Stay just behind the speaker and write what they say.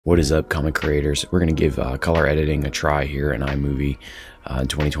What is up, comic creators? We're going to give color editing a try here in iMovie in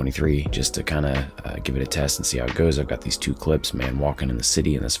 2023, just to kind of give it a test and see how it goes. I've got these two clips, man walking in the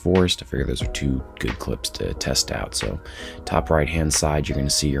city in this forest. I figure those are two good clips to test out. So top right hand side, you're going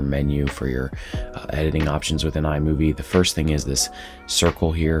to see your menu for your editing options within iMovie. The first thing is this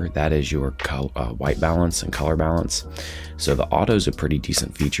circle here. That is your white balance and color balance. So the auto is a pretty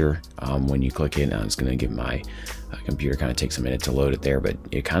decent feature. When you click it, it's going to give my computer kind of takes a minute to load it there, but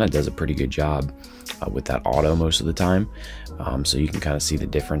it kind of does a pretty good job with that auto most of the time. So you can kind of see the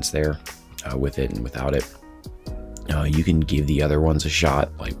difference there with it and without it. You can give the other ones a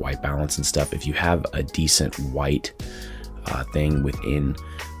shot, like white balance and stuff. If you have a decent white thing within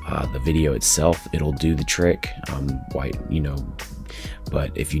the video itself, it'll do the trick. White,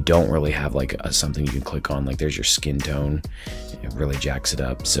 but if you don't really have like something you can click on, like there's your skin tone, it really jacks it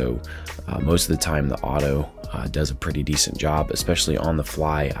up. So most of the time the auto does a pretty decent job, especially on the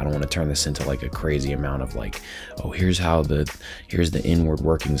fly. I don't want to turn this into like a crazy amount of like, oh, here's the inward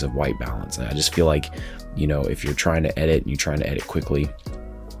workings of white balance. And I just feel like, if you're trying to edit and you're trying to edit quickly,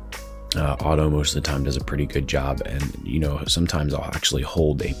 auto most of the time does a pretty good job. And sometimes I'll actually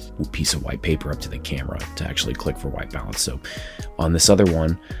hold a piece of white paper up to the camera to actually click for white balance. So on this other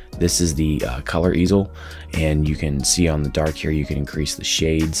one, this is the color easel, and you can see on the dark here, you can increase the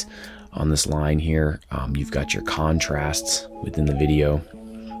shades. On this line here, you've got your contrasts within the video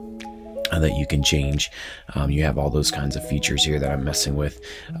that you can change. You have all those kinds of features here that I'm messing with.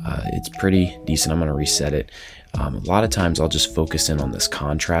 It's pretty decent. I'm going to reset it. A lot of times I'll just focus in on this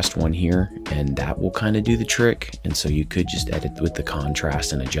contrast one here, and that will kind of do the trick. And so you could just edit with the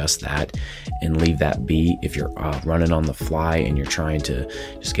contrast and adjust that and leave that be. If you're running on the fly and you're trying to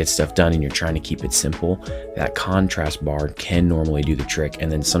just get stuff done and you're trying to keep it simple, that contrast bar can normally do the trick.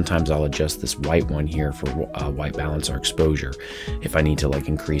 And then sometimes I'll adjust this white one here for white balance or exposure if I need to like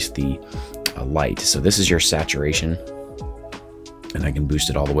increase the light. So this is your saturation, and I can boost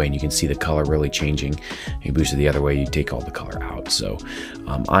it all the way, and you can see the color really changing. You boost it the other way, you take all the color out. So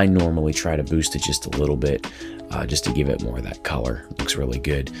I normally try to boost it just a little bit, just to give it more of that color. It looks really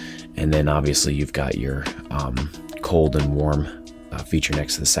good. And then obviously you've got your cold and warm feature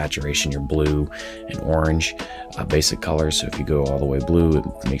next to the saturation, your blue and orange basic colors. So if you go all the way blue,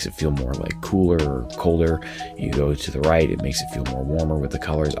 it makes it feel more like cooler or colder. You go to the right, it makes it feel more warmer with the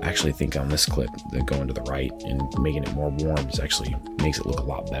colors. I actually think on this clip that going to the right and making it more warm is actually makes it look a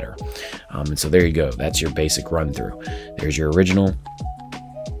lot better. And so there you go, that's your basic run through. There's your original,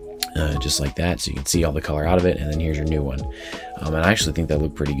 just like that, so you can see all the color out of it. And then here's your new one. And I actually think that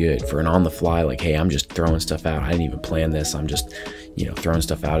looked pretty good for an on the fly, like, hey, I'm just throwing stuff out, I didn't even plan this, I'm just throwing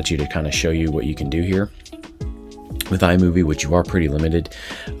stuff out at you to kind of show you what you can do here with iMovie, which you are pretty limited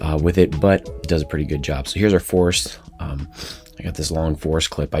with it, but it does a pretty good job. So here's our forest. I got this long forest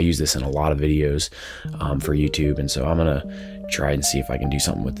clip. I use this in a lot of videos for YouTube, and so I'm gonna try and see if I can do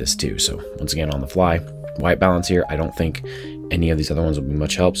something with this too. So once again, on the fly, white balance here. I don't think any of these other ones will be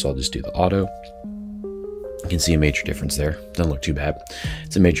much help, so I'll just do the auto. You can see a major difference there. Doesn't look too bad.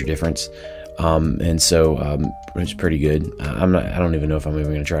 It's a major difference. And so it's pretty good. I don't even know if I'm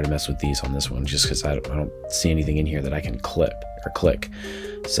even going to try to mess with these on this one, just because I don't see anything in here that I can clip or click.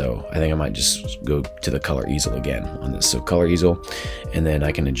 So I think I might just go to the color easel again on this. So color easel, and then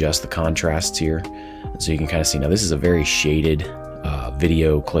I can adjust the contrasts here. So you can kind of see, now this is a very shaded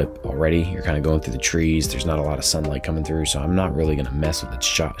video clip already. You're kind of going through the trees. There's not a lot of sunlight coming through, so I'm not really going to mess with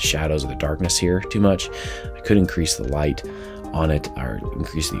the shadows or the darkness here too much. I could increase the light on it or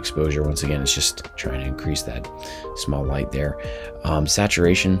increase the exposure. Once again, it's just trying to increase that small light there.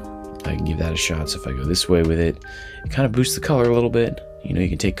 Saturation, I can give that a shot. So if I go this way with it, it kind of boosts the color a little bit. You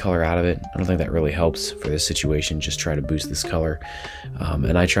can take color out of it. I don't think that really helps for this situation. Just try to boost this color.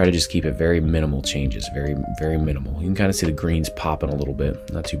 And I try to just keep it very minimal changes, very, very minimal. You can kind of see the greens popping a little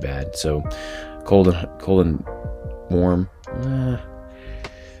bit, not too bad. So cold and warm,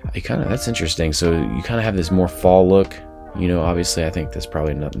 that's interesting. So you kind of have this more fall look. Obviously I think that's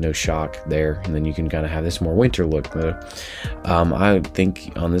probably no shock there. And then you can kind of have this more winter look. But I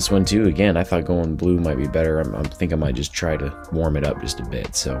think on this one too, again, I thought going blue might be better. I think I might just try to warm it up just a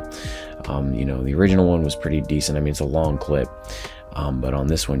bit. So, the original one was pretty decent. I mean, it's a long clip, but on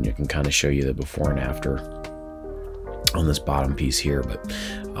this one, you can kind of show you the before and after on this bottom piece here. But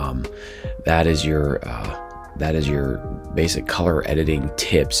that is your basic color editing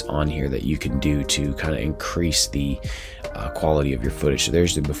tips on here that you can do to kind of increase the quality of your footage. So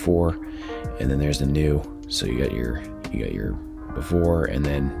there's the before, and then there's the new. So you got your before and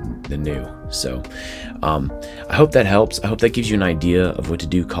then the new. So I hope that helps. I hope that gives you an idea of what to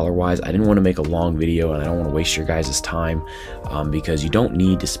do color wise. I didn't want to make a long video, and I don't want to waste your guys' time, because you don't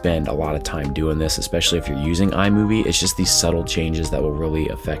need to spend a lot of time doing this, especially if you're using iMovie. It's just these subtle changes that will really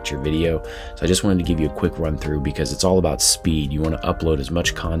affect your video. So I just wanted to give you a quick run through, because it's all about speed. You want to upload as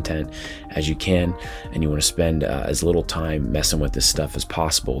much content as you can, and you want to spend as little time messing with this stuff as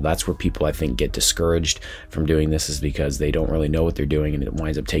possible. That's where people, I think, get discouraged from doing this, is because they don't really know what they're doing, and it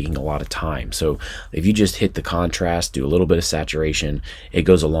winds up taking a lot of time. So if you just hit the contrast, do a little bit of saturation, it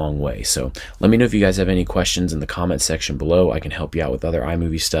goes a long way. So let me know if you guys have any questions in the comment section below. I can help you out with other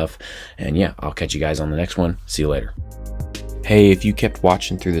iMovie stuff. And yeah, I'll catch you guys on the next one. See you later. Hey, if you kept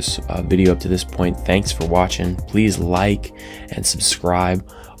watching through this video up to this point, thanks for watching. Please like and subscribe.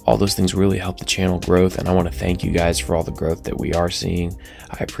 All those things really help the channel growth, and I want to thank you guys for all the growth that we are seeing.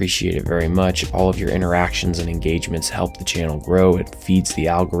 I appreciate it very much. All of your interactions and engagements help the channel grow. It feeds the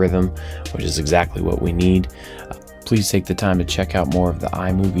algorithm, which is exactly what we need. Please take the time to check out more of the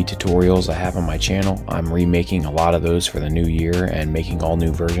iMovie tutorials I have on my channel. I'm remaking a lot of those for the new year and making all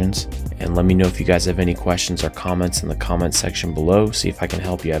new versions. And let me know if you guys have any questions or comments in the comment section below. See if I can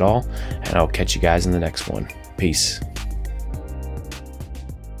help you at all, and I'll catch you guys in the next one. Peace.